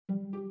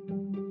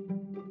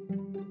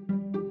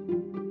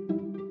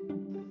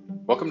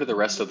Welcome to The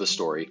Rest of the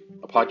Story,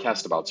 a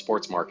podcast about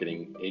sports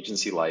marketing,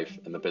 agency life,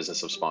 and the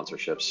business of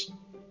sponsorships.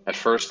 At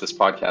first, this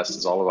podcast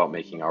is all about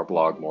making our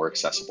blog more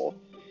accessible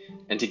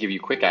and to give you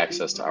quick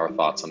access to our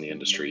thoughts on the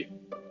industry.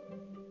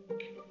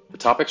 The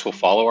topics will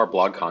follow our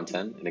blog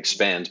content and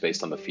expand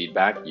based on the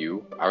feedback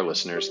you, our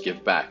listeners,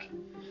 give back.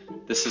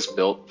 This is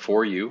built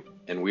for you,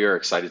 and we are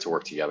excited to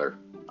work together.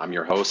 I'm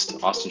your host,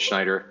 Austin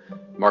Schneider,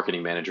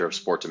 Marketing Manager of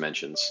Sport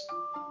Dimensions.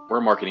 We're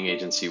a marketing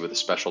agency with a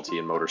specialty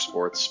in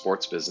motorsports,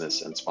 sports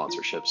business, and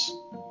sponsorships.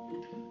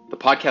 The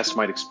podcast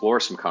might explore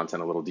some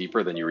content a little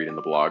deeper than you read in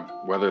the blog,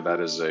 whether that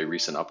is a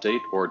recent update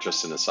or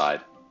just an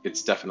aside.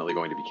 It's definitely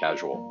going to be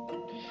casual.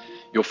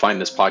 You'll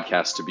find this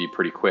podcast to be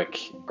pretty quick,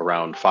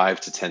 around 5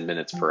 to 10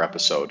 minutes per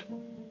episode.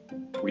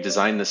 We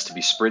designed this to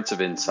be sprints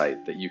of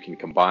insight that you can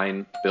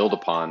combine, build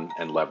upon,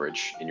 and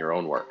leverage in your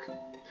own work.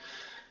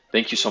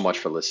 Thank you so much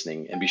for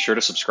listening, and be sure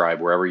to subscribe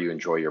wherever you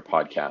enjoy your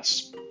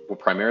podcasts. We'll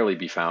primarily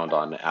be found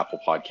on Apple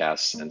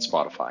Podcasts and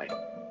Spotify.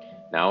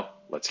 Now,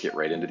 let's get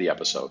right into the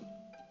episode.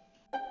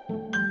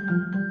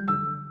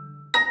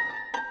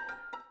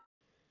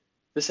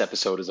 This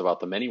episode is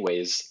about the many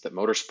ways that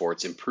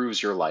motorsports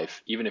improves your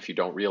life, even if you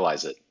don't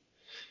realize it.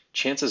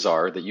 Chances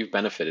are that you've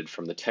benefited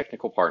from the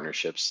technical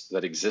partnerships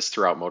that exist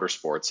throughout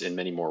motorsports in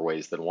many more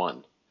ways than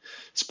one.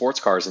 Sports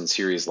cars in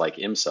series like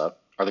IMSA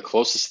are the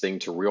closest thing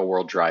to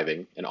real-world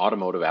driving and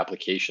automotive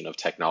application of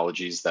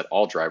technologies that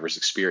all drivers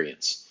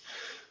experience.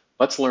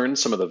 Let's learn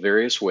some of the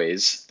various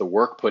ways the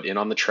work put in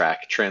on the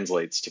track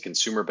translates to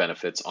consumer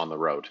benefits on the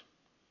road.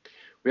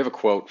 We have a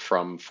quote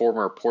from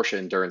former Porsche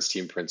Endurance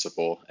team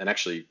principal and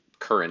actually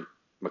current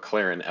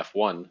McLaren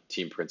F1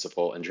 team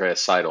principal Andreas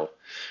Seidel,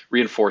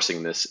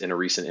 reinforcing this in a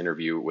recent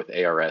interview with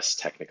ARS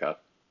Technica.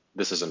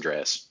 This is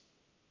Andreas.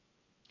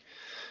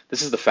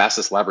 This is the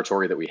fastest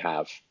laboratory that we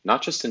have,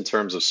 not just in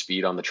terms of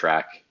speed on the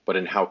track, but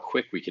in how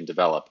quick we can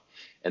develop,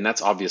 and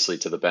that's obviously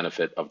to the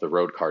benefit of the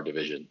road car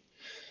division.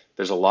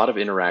 There's a lot of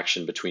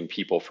interaction between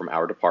people from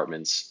our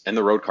departments and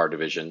the road car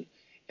division,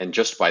 and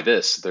just by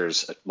this,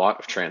 there's a lot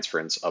of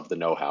transference of the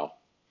know-how.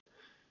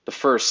 The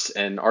first,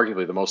 and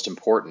arguably the most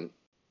important,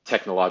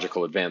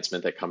 technological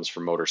advancement that comes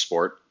from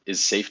motorsport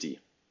is safety.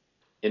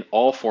 In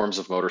all forms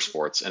of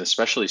motorsports, and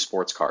especially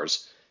sports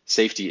cars,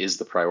 safety is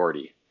the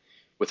priority.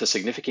 With a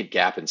significant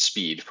gap in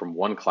speed from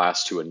one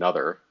class to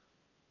another,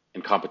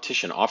 and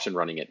competition often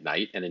running at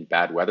night and in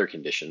bad weather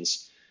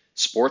conditions,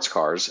 sports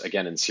cars,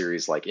 again in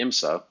series like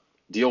IMSA,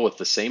 deal with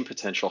the same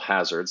potential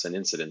hazards and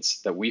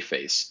incidents that we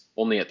face,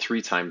 only at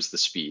 3 times the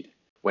speed.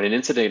 When an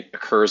incident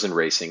occurs in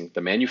racing,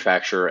 the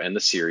manufacturer and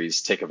the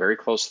series take a very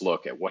close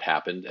look at what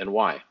happened and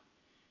why.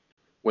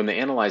 When they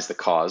analyze the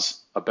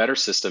cause, a better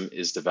system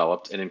is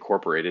developed and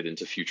incorporated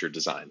into future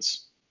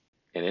designs.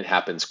 And it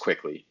happens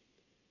quickly.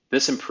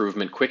 This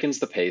improvement quickens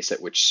the pace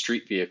at which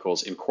street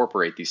vehicles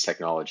incorporate these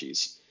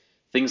technologies.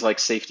 Things like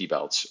safety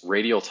belts,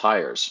 radial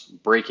tires,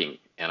 braking,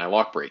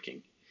 anti-lock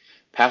braking.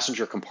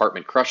 Passenger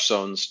compartment crush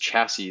zones,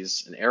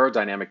 chassis, and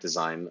aerodynamic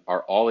design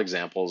are all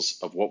examples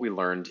of what we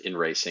learned in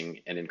racing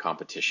and in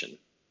competition.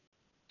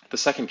 The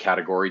second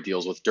category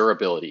deals with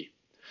durability.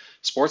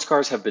 Sports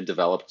cars have been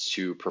developed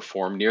to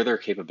perform near their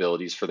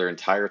capabilities for their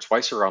entire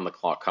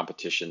twice-around-the-clock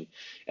competition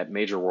at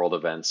major world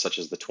events such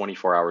as the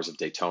 24 Hours of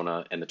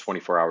Daytona and the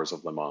 24 Hours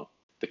of Le Mans.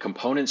 The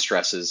component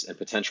stresses and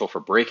potential for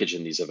breakage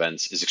in these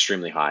events is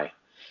extremely high.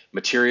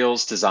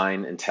 Materials,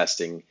 design, and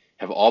testing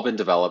have all been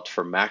developed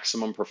for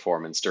maximum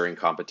performance during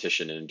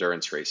competition and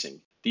endurance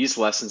racing. These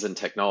lessons and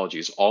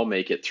technologies all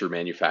make it through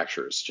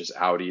manufacturers such as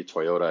Audi,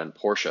 Toyota, and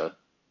Porsche,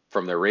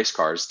 from their race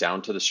cars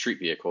down to the street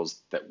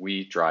vehicles that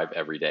we drive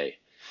every day.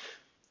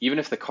 Even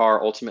if the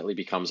car ultimately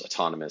becomes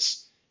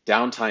autonomous,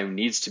 downtime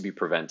needs to be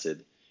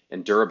prevented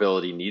and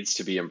durability needs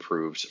to be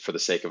improved for the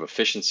sake of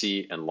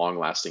efficiency and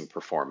long-lasting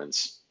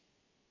performance.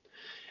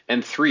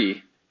 And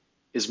 3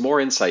 is more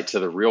insight to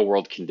the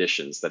real-world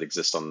conditions that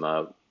exist on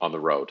the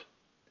road.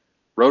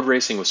 Road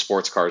racing with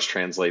sports cars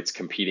translates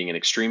competing in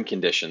extreme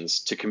conditions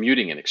to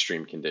commuting in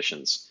extreme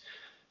conditions.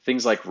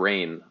 Things like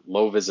rain,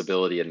 low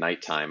visibility at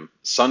nighttime,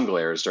 sun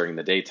glares during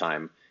the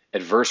daytime,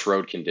 adverse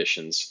road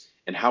conditions,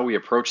 and how we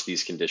approach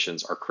these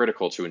conditions are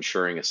critical to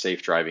ensuring a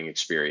safe driving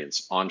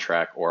experience on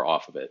track or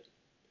off of it.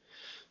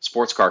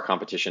 Sports car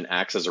competition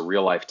acts as a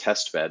real-life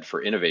test bed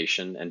for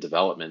innovation and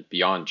development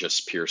beyond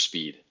just pure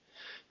speed.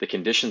 The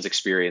conditions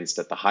experienced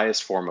at the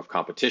highest form of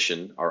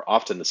competition are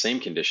often the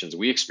same conditions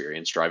we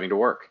experience driving to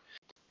work.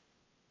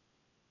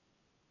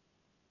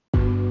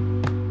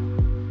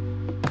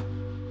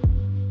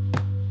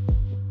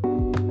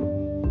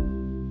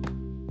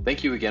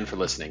 Thank you again for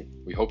listening.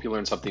 We hope you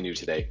learned something new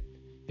today.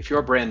 If you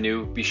are brand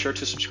new, be sure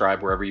to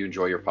subscribe wherever you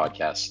enjoy your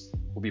podcasts.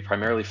 We'll be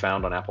primarily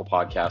found on Apple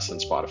Podcasts and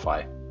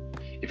Spotify.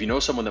 If you know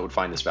someone that would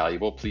find this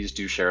valuable, please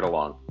do share it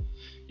along.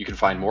 You can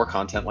find more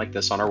content like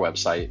this on our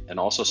website and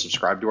also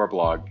subscribe to our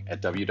blog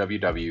at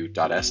www.sd.team.